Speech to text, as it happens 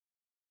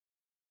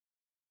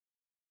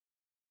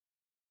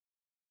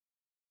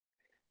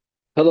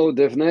Hello,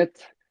 DevNet.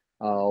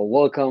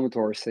 Welcome to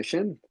our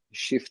session,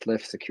 Shift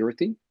Left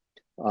Security.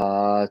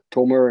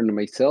 Tomer and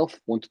myself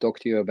want to talk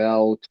to you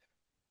about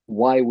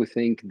why we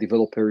think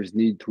developers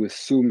need to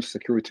assume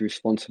security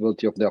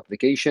responsibility of the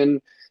application,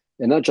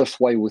 and not just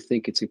why we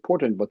think it's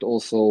important, but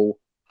also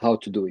how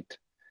to do it.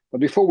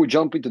 But before we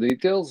jump into the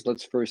details,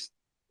 let's first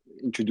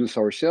introduce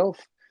ourselves.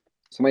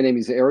 So my name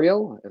is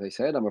Ariel. As I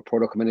said, I'm a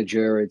product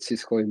manager at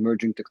Cisco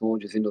Emerging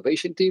Technologies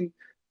Innovation Team.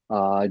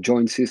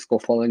 Joined Cisco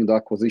following the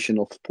acquisition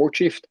of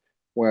Portshift,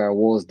 where I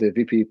was the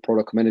VP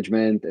Product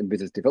Management and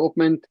Business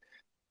Development.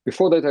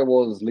 Before that, I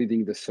was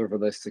leading the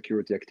serverless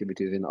security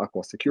activities in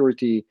Aqua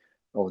Security.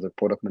 I was a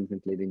product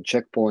management lead in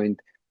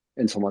Checkpoint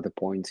and some other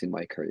points in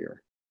my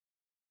career.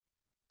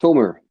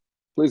 Tomer,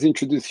 please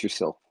introduce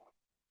yourself.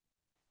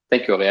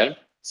 Thank you, Ariel.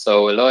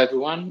 So hello,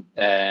 everyone.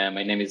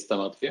 My name is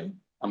Tomer Dvir.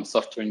 I'm a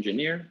software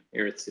engineer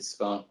here at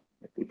Cisco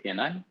at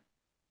PPNI.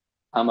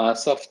 I'm a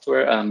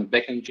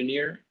backend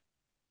engineer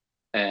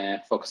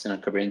focusing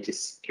on Kubernetes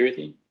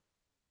security.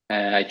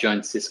 I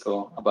joined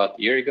Cisco about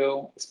a year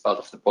ago as part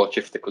of the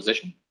Portshift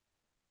acquisition.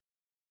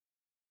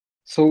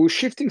 So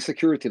shifting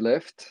security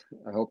left,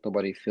 I hope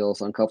nobody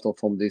feels uncomfortable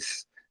from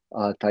this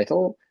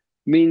title,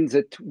 means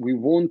that we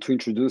want to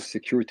introduce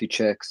security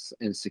checks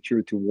and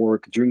security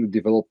work during the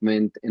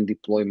development and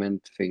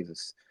deployment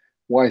phases.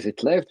 Why is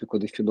it left?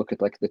 Because if you look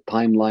at like the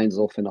timelines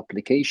of an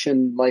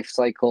application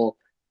lifecycle,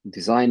 you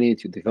design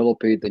it, you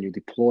develop it, then you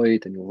deploy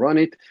it, and you run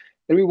it.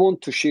 And we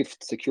want to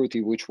shift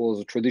security, which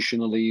was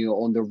traditionally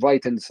on the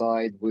right-hand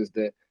side with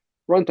the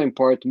runtime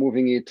part,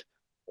 moving it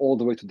all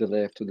the way to the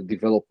left to the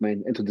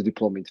development and to the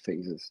deployment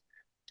phases.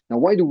 Now,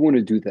 why do we want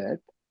to do that?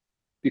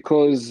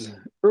 Because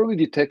early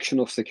detection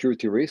of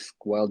security risk,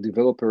 while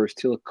developers are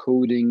still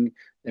coding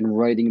and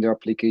writing their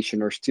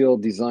application, are still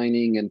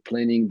designing and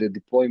planning the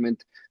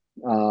deployment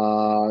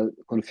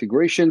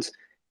configurations,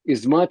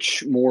 is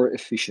much more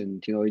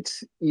efficient.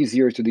 It's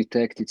easier to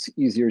detect, it's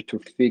easier to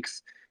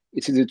fix,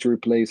 it's easier to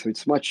replace. So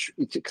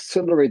it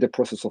accelerates the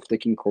process of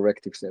taking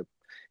corrective steps.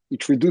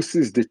 It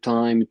reduces the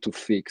time to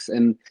fix,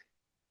 and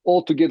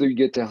altogether you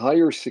get a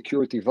higher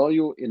security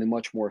value in a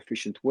much more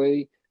efficient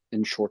way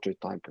and shorter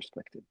time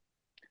perspective.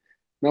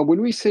 Now,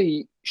 when we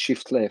say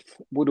shift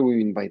left, what do we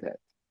mean by that?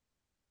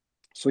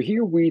 So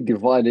here we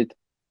divide it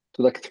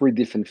to like three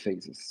different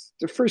phases.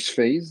 The first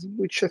phase,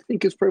 which I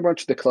think is pretty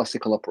much the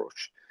classical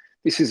approach.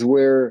 This is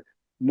where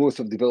most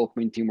of the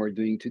development team are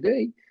doing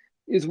today,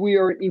 is we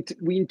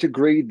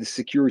integrate the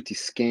security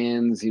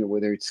scans,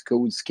 whether it's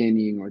code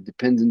scanning or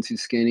dependency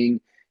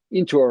scanning,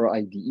 into our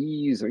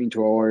IDEs or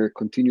into our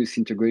continuous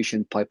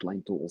integration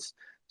pipeline tools.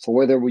 So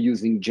whether we're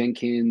using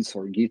Jenkins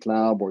or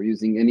GitLab or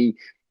using any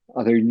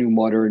other new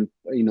modern,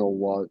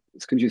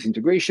 continuous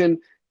integration,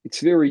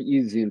 it's very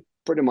easy and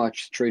pretty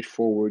much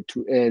straightforward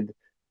to add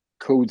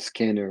code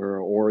scanner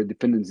or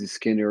dependency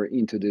scanner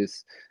into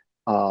this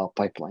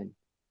pipeline.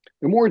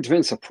 A more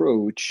advanced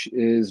approach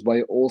is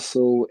by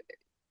also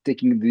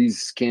taking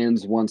these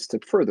scans one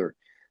step further,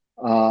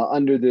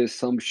 under the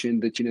assumption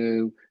that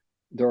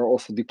there are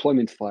also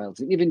deployment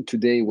files. And even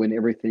today, when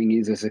everything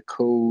is as a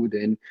code,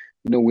 and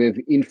we have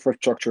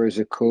infrastructure as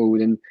a code,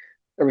 and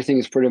everything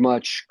is pretty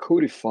much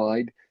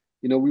codified,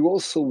 we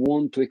also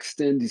want to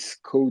extend this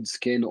code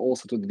scan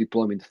also to the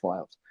deployment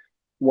files.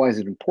 Why is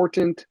it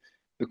important?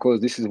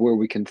 Because this is where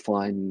we can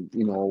find,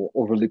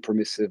 overly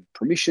permissive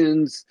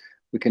permissions.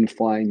 We can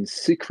find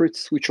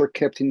secrets which are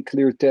kept in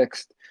clear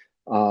text.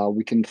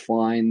 We can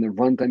find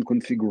runtime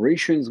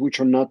configurations which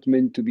are not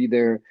meant to be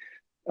there,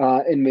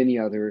 and many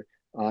other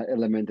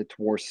elements that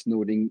worth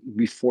noting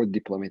before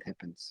deployment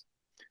happens.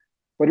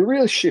 But a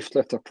real shift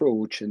left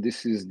approach, and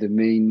this is the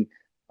main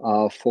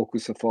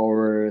focus of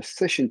our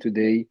session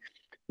today,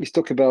 is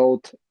talk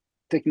about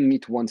taking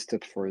it one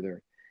step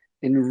further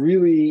and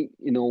really,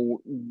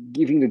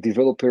 giving the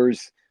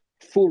developers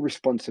full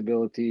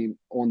responsibility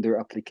on their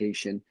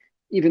application,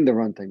 even the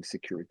runtime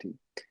security.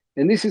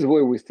 And this is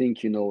where we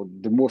think,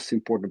 the most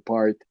important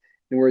part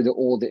and where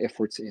all the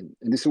efforts in.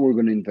 And this is where we're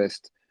going to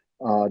invest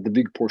the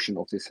big portion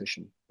of this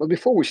session. But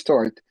before we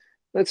start,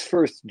 let's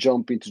first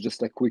jump into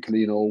just like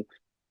quickly,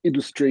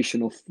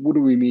 illustration of what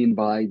do we mean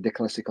by the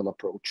classical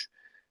approach.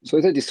 So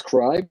as I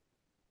described,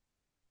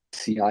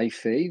 CI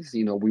phase,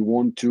 we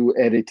want to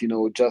edit,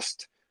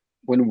 just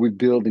when we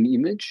build an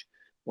image,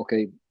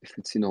 okay, if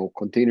it's,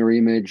 container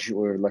image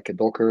or like a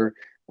Docker,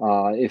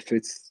 if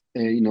it's,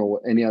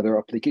 any other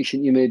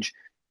application image,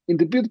 in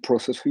the build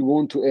process, we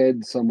want to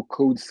add some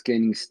code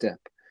scanning step.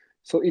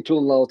 So it will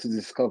allow to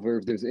discover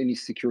if there's any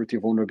security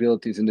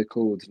vulnerabilities in the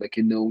code, like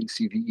in known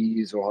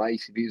CVEs or high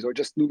CVEs or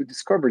just newly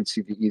discovered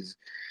CVEs.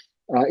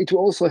 It will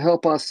also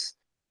help us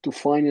to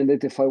find and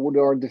identify what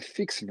are the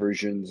fixed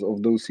versions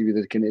of those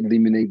CVEs that can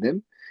eliminate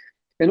them.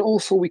 And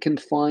also we can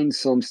find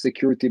some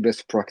security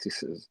best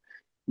practices,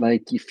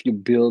 like if you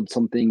build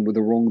something with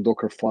the wrong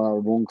Docker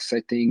file, wrong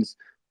settings,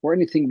 or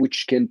anything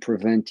which can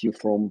prevent you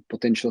from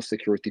potential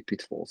security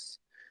pitfalls.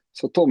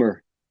 So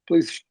Tomer,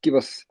 please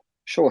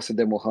show us a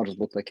demo how does it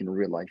look like in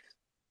real life.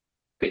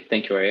 Great,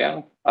 thank you,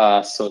 Ariel.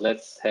 So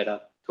let's head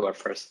up to our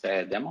first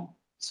demo.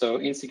 So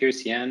in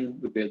SecurityN,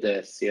 we build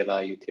a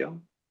CLI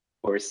util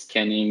for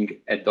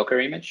scanning a Docker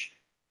image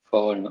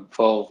for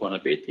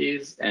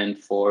vulnerabilities and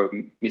for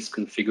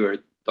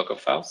misconfigured Docker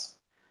files.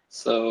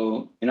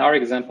 So in our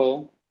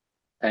example,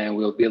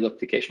 we'll build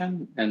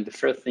application, and the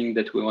first thing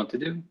that we want to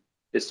do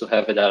is to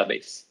have a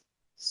database.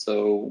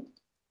 So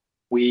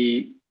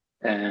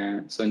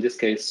so in this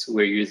case,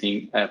 we're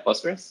using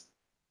Postgres,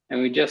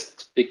 and we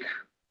just pick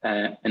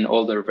an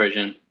older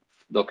version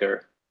of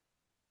Docker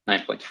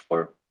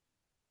 9.4.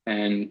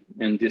 And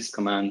this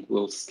command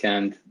will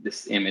scan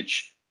this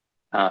image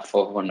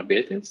for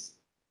vulnerabilities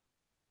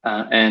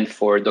and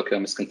for Docker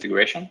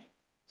misconfiguration.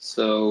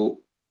 So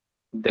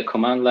the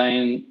command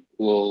line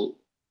will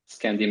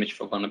scan the image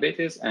for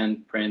vulnerabilities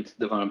and print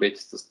the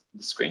vulnerabilities to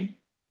the screen.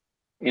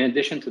 In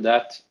addition to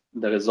that,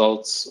 the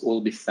results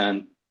will be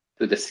sent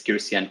to the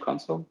SecurityN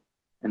console,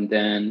 and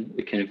then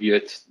we can view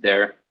it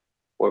there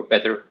for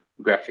better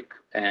graphic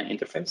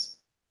interface.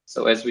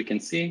 So as we can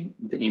see,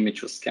 the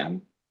image was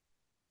scanned,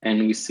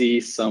 and we see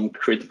some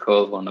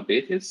critical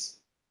vulnerabilities.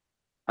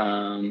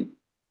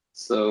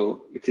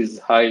 So it is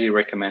highly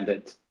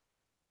recommended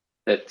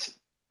that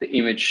the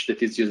image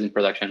that is used in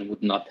production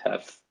would not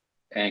have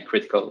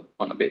critical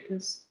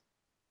vulnerabilities.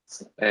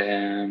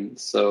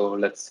 So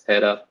let's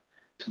head up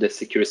to the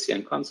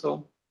SecurityN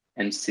console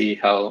and see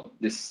how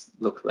this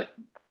looks like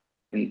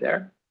in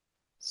there.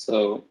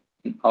 So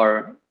in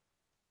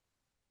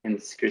the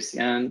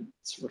SecurityN,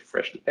 let's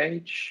refresh the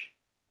page.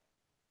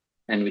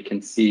 And we can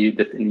see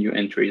that the new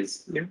entry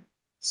is here.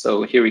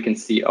 So here we can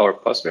see our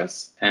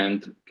Postgres,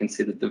 and we can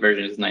see that the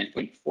version is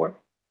 9.4.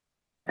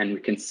 And we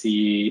can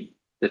see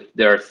that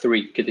there are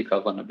 3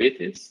 critical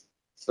vulnerabilities.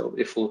 So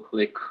if we'll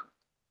click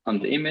on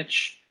the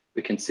image,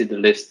 we can see the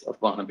list of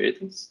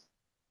vulnerabilities.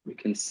 We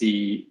can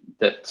see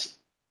that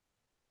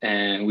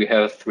we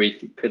have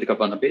 3 critical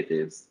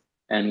vulnerabilities,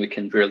 and we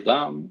can drill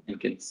down and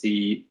can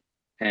see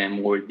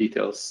more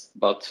details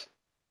about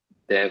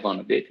the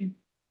vulnerability.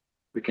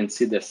 We can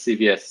see the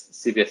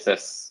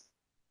CVSS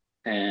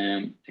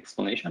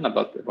explanation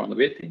about the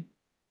vulnerability,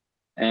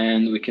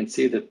 and we can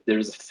see that there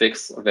is a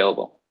fix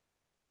available.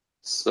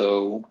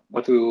 So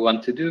what we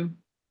want to do,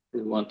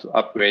 we want to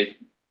upgrade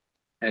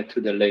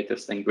to the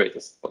latest and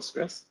greatest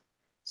Postgres.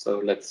 So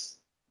let's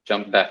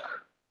jump back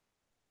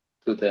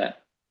to the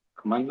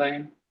command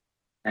line,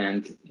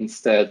 and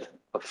instead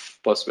of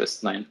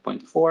Postgres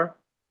 9.4,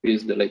 we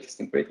use the latest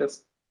and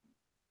greatest.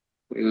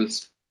 We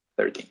use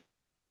 13.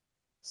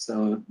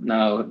 So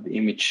now the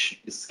image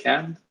is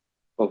scanned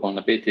for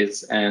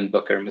vulnerabilities and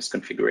Docker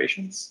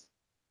misconfigurations.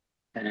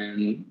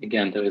 And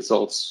again, the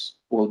results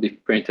will be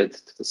printed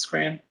to the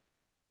screen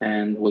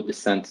and will be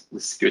sent to the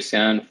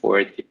SecurityN for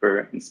a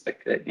deeper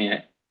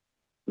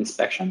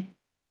inspection.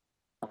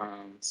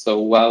 So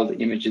while the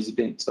image is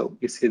being, so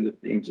you see that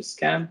the image is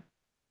scanned,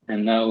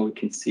 and now we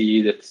can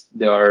see that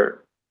there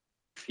are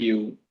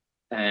few,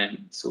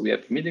 so we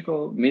have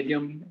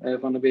medium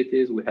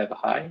vulnerabilities, we have a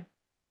high,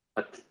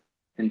 but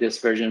in this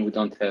version, we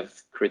don't have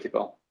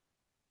critical.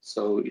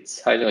 So it's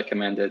highly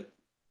recommended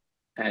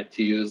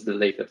to use the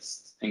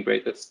latest and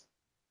greatest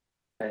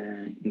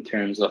in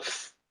terms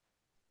of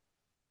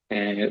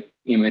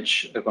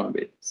image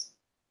vulnerabilities.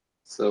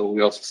 So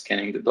we're also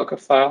scanning the Docker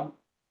file,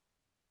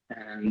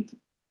 and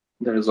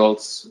the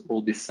results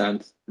will be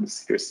sent to the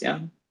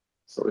SecurityN.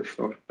 So if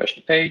we refresh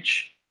the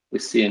page, we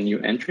see a new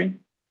entry.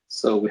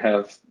 So we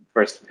have,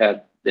 first we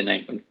had the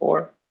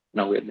 9.4,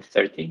 now we have the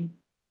 13.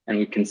 And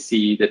we can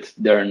see that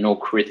there are no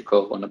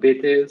critical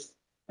vulnerabilities,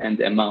 and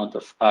the amount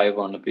of high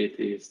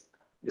vulnerabilities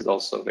is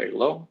also very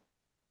low.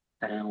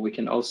 And we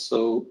can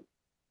also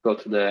go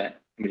to the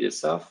image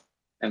itself,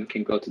 and we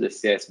can go to the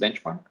CIS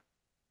benchmark,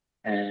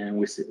 and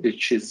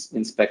which is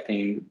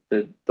inspecting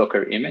the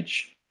Docker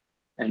image.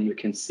 And we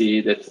can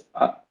see that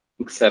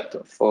except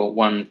for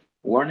one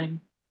warning,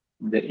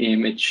 the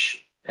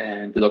image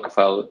and the Docker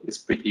file is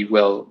pretty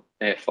well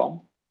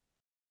formed.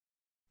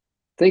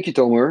 Thank you,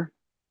 Tomer.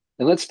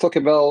 And let's talk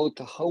about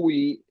how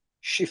we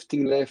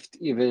shifting left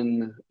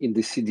even in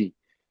the CD.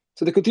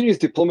 So the continuous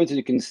deployment that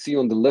you can see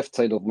on the left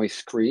side of my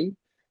screen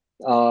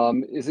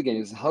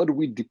is how do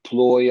we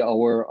deploy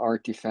our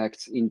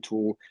artifacts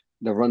into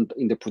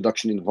the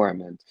production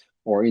environment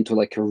or into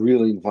like a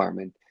real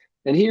environment.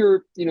 And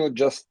here,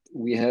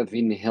 we have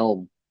in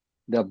Helm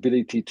the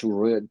ability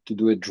to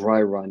do a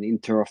dry run. In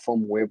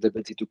Terraform, we have the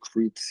ability to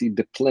see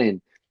the plan.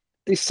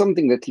 This is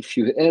something that if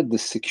you add the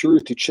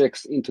security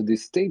checks into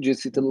these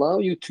stages, it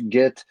allows you to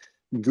get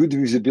good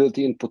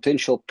visibility and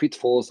potential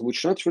pitfalls,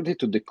 which are not related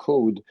to the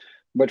code,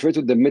 but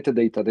related to the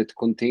metadata that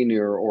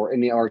container or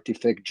any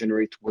artifact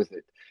generate with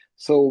it.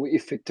 So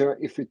if it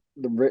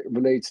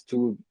relates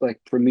to like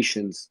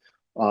permissions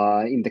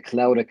in the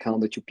cloud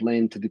account that you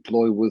plan to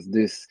deploy with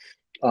this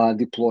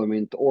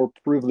deployment, or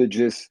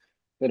privileges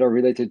that are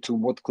related to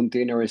what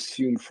container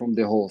assumed from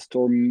the host,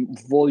 or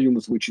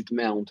volumes which it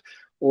mount,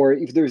 or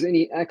if there's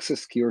any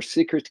access key or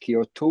secret key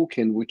or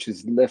token which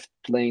is left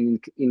plain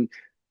in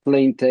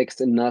plain text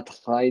and not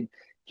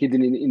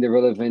hidden in the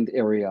relevant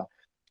area.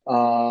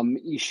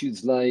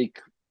 Issues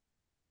like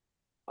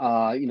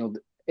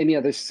any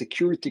other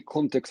security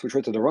context which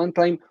are to the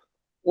runtime,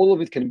 all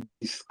of it can be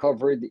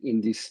discovered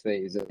in this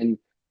phase. And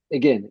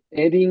again,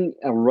 adding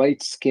a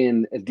right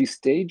scan at this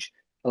stage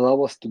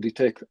allow us to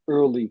detect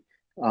early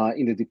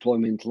in the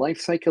deployment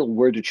lifecycle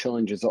where the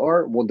challenges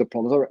are, what the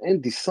problems are,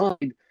 and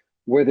decide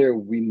whether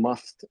we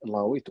must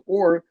allow it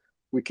or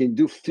we can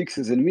do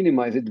fixes and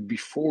minimize it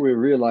before we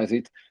realize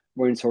it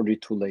when it's already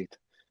too late.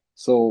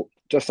 So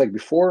just like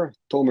before,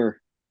 Tomer,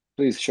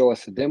 please show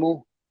us a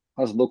demo.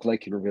 How's it look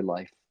like in real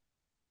life?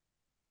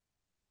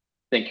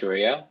 Thank you,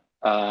 Ariel.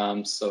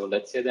 So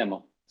let's see a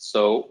demo.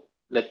 So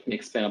let me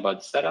explain about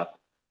the setup.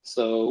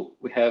 So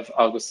we have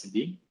Argo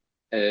CD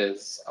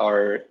as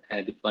our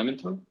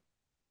deployment tool,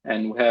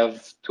 and we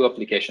have two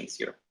applications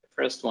here. The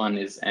first one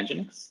is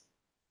Nginx,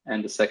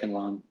 and the second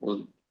one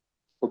we'll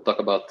talk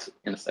about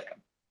in a second.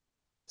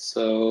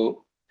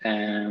 So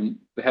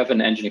we have an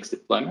Nginx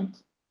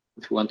deployment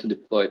if we want to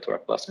deploy to our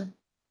cluster.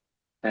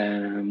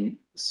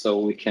 So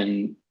we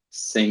can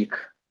sync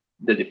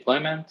the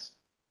deployment,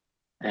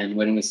 and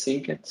when we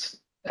sync it,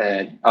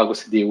 Argo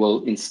CD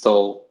will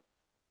install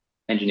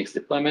Nginx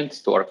deployment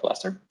to our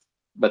cluster.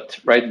 But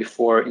right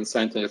before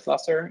installing to the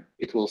cluster,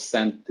 it will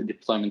send the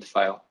deployment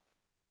file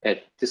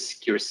to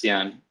secure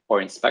CN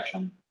for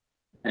inspection.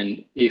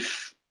 And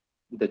if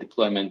the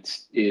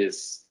deployment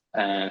is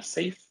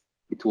safe,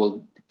 it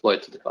will deploy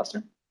to the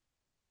cluster.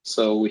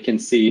 So we can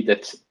see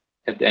that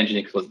the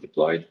Nginx was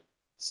deployed.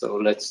 So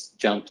let's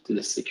jump to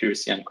the secure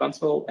CN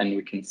console, and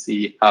we can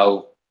see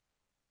how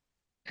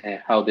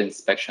the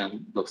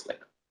inspection looks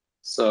like.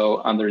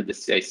 So under the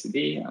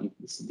CI/CD on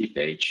the CD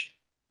page,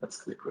 let's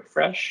click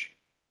refresh,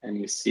 and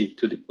we see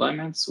two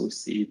deployments. We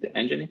see the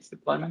Nginx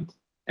deployment,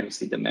 and we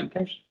see the mem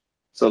cache.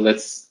 So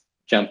let's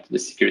jump to the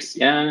secure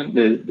CN,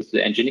 the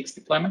Nginx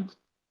deployment,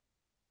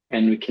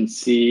 and we can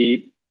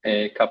see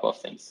a couple of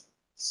things.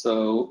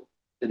 So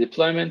the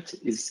deployment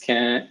is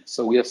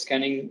so we are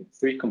scanning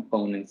three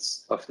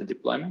components of the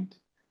deployment.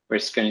 We're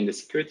scanning the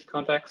security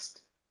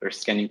context, we're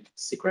scanning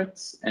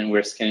secrets, and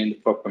we're scanning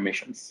for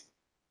permissions.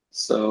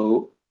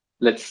 So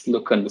let's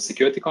look on the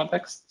security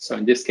context. So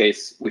in this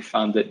case, we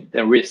found that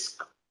the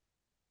risk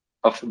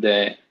of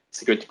the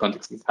security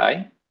context is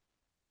high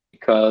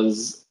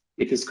because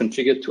it is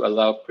configured to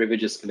allow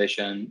privilege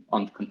escalation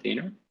on the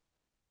container,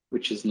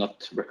 which is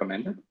not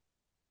recommended.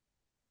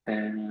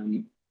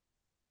 And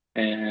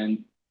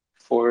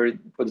for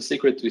the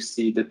secret, we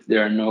see that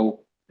there are no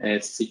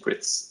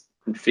secrets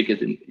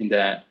configured in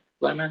the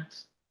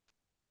deployment,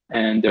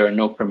 and there are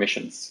no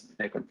permissions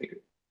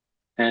configured.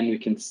 And we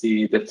can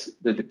see that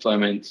the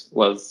deployment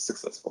was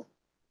successful.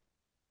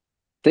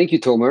 Thank you,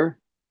 Tomer.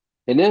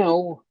 And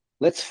now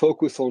let's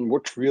focus on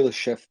what real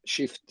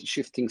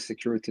shifting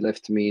security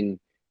left mean,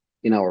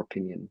 in our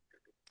opinion.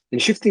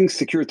 And shifting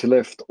security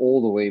left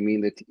all the way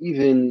mean that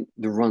even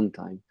the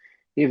runtime,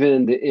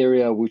 even the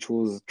area which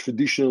was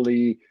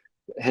traditionally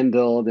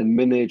handled and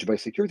managed by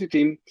security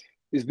team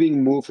is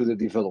being moved to the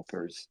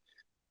developers.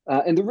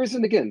 And the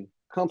reason, again,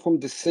 come from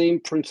the same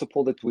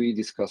principle that we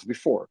discussed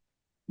before.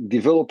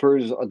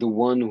 Developers are the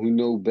one who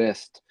know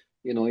best,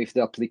 if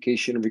the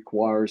application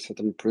requires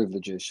certain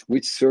privileges,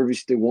 which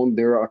service they want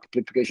their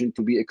application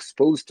to be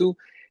exposed to,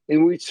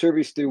 and which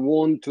service they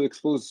want to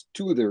expose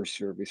to their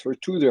service or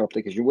to their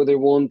application, whether they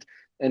want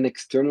an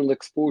external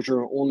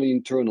exposure or only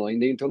internal. In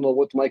the internal,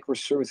 what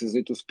microservices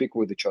need to speak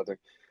with each other.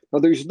 Now,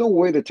 there is no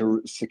way that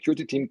a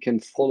security team can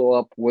follow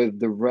up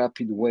with the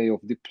rapid way of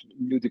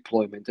new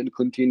deployment and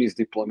continuous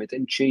deployment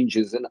and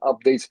changes and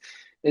updates,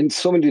 and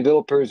so many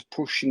developers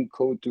pushing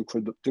code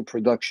to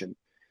production.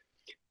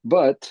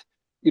 But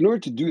in order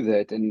to do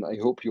that, and I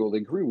hope you all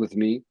agree with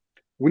me,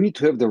 we need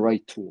to have the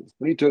right tools.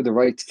 We need to have the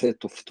right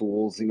set of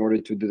tools in order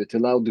to do that, to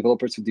allow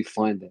developers to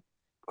define them.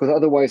 Because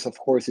otherwise, of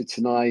course, it's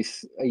a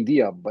nice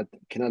idea, but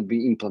cannot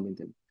be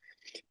implemented.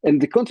 And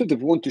the concept that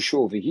we want to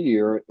show over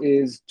here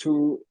is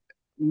to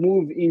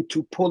move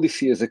into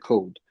policy as a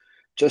code,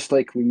 just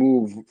like we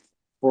move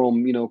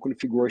from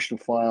configuration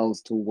files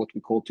to what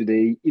we call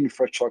today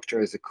infrastructure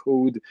as a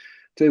code.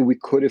 Today we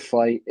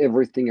codify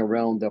everything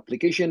around the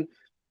application.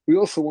 We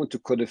also want to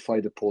codify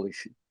the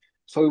policy.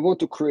 So we want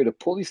to create a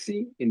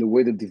policy in the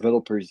way that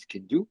developers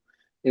can do,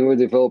 and where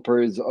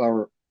developers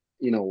are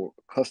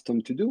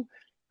accustomed to do,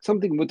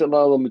 something would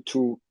allow them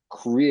to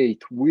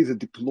create with the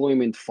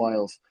deployment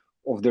files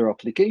of their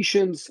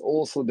applications,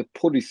 also the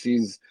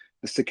policies,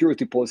 the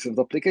security policy of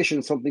the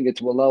application, something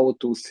that will allow it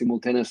to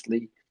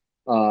simultaneously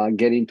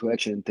get into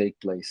action and take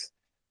place.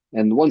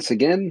 And once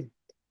again,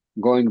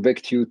 going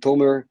back to you,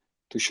 Tomer,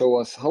 to show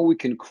us how we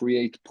can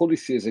create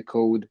policy as a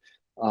code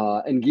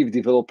and give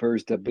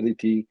developers the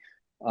ability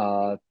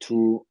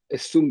to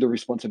assume the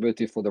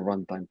responsibility for the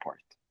runtime part.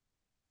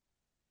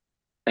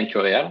 Thank you,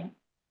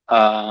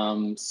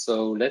 Ariel.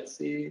 So let's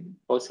see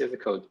policy as a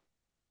code.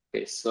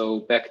 Okay,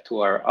 so back to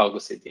our Argo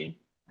CD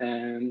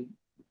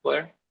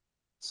deployer.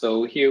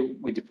 So here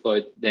we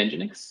deployed the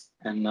Nginx,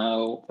 and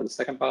now for the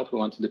second part, we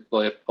want to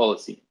deploy a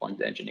policy on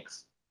the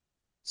Nginx.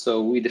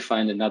 So we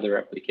defined another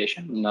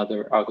application,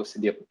 another Argo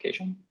CD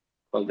application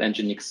called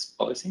Nginx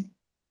policy,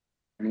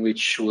 in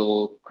which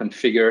we'll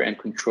configure and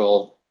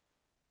control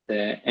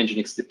the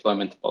Nginx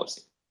deployment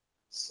policy.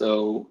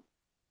 So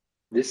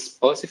this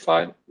policy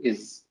file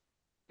is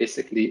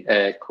basically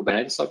a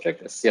Kubernetes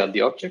object, a CLD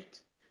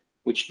object,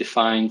 which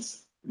defines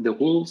the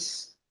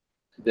rules,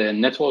 the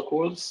network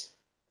rules,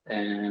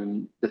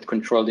 that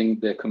controlling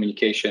the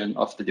communication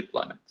of the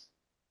deployment.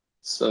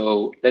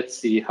 So let's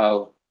see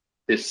how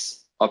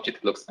this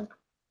object looks like.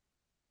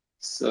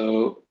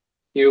 So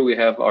here we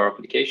have our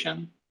application,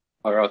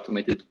 our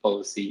automated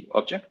policy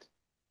object.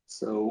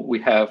 So we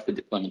have the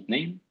deployment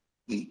name.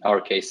 In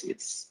our case,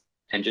 it's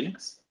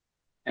Nginx.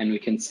 And we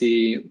can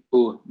see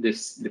who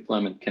this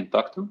deployment can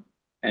talk to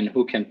and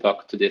who can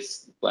talk to this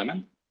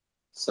deployment.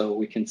 So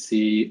we can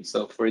see,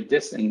 so for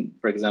this,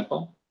 for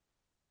example,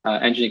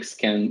 Nginx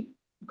can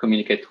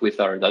communicate with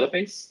our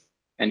database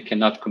and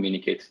cannot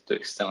communicate to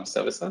external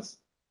services,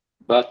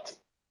 but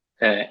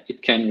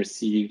it can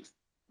receive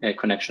a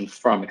connection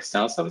from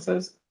external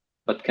services,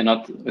 but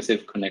cannot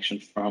receive connection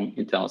from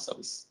internal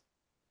services.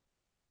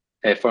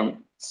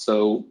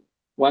 So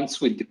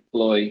once we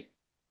deploy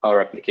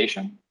our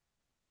application,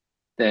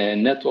 the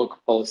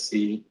network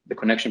policy, the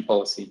connection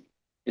policy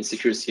in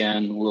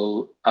SecureCN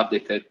will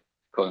update it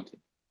accordingly.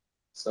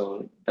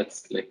 So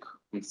let's click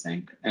on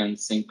sync and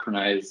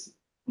synchronize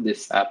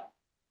this app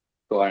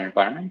to our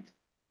environment.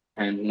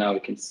 And now we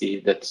can see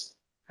that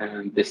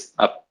this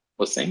app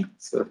was synced,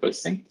 so it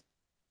was synced.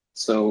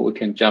 So we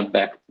can jump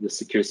back to the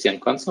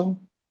SecureCN console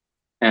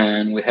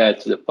and we head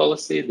to the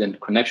policy, then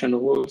connection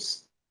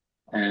rules,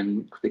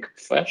 and click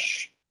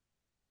refresh.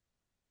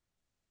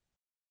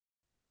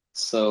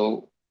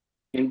 So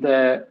in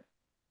the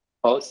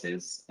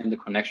policies and the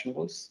connection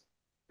rules,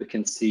 we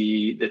can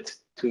see that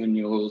 2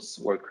 new rules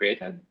were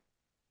created.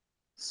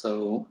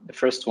 So the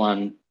first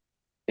one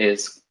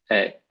is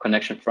a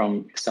connection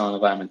from external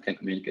environment can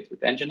communicate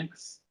with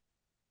Nginx,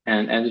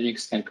 and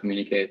Nginx can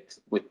communicate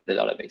with the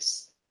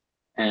database.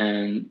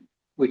 And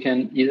we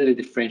can easily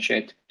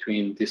differentiate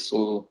between this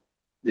rule,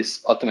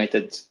 this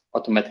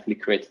automatically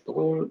created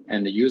rule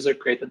and the user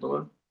created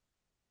rule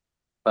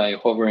by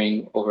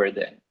hovering over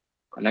the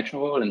connection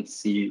rule and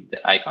see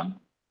the icon.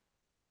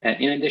 And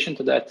in addition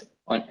to that,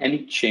 on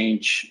any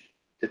change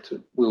that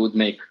we would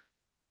make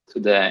to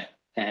the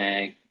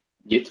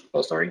Git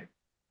repository,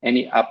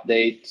 any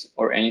update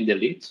or any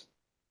delete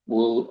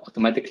will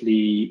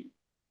automatically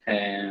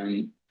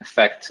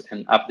affect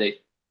and update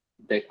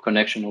the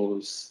connection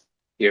rules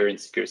here in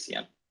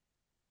SecureCN.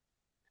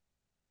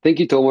 Thank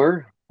you,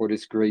 Tomer, for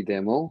this great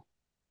demo.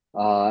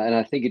 And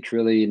I think it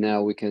really,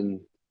 now we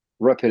can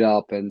wrap it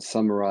up and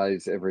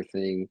summarize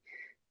everything.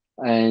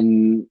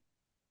 And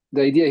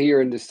the idea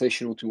here in this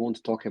session, what we want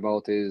to talk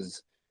about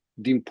is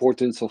the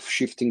importance of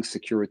shifting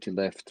security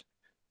left.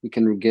 We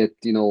can get,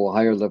 a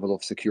higher level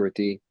of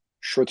security,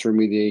 shorter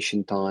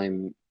remediation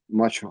time,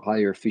 much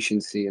higher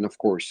efficiency, and of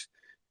course,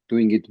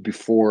 doing it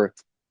before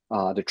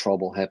the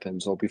trouble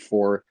happens or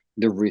before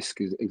the risk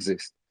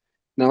exists.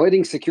 Now,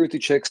 adding security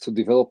checks to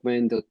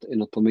development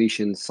and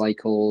automation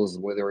cycles,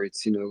 whether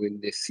it's in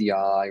the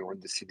CI or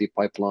the CD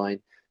pipeline,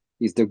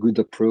 is the good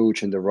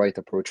approach and the right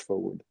approach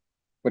forward.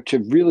 But to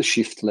really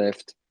shift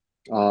left,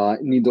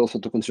 need also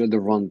to consider the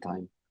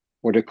runtime,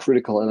 where the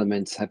critical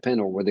elements happen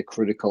or where the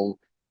critical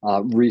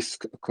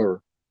risks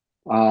occur.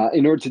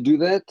 In order to do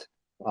that,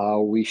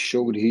 we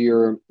showed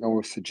here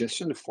our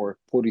suggestion for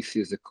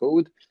policy as a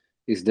code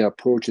is the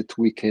approach that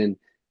we can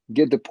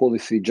get the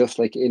policy just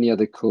like any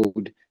other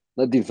code,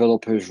 let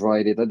developers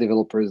write it, let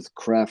developers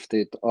craft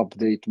it,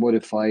 update,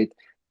 modify it,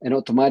 and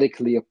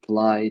automatically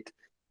apply it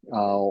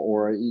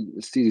or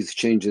see these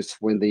changes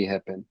when they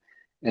happen.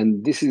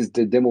 And this is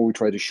the demo we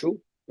try to show.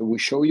 We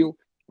show you.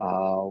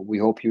 We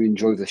hope you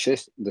enjoy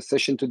the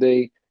session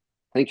today.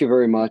 Thank you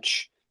very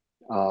much,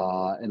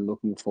 and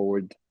looking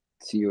forward to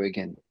see you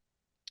again.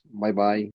 Bye-bye.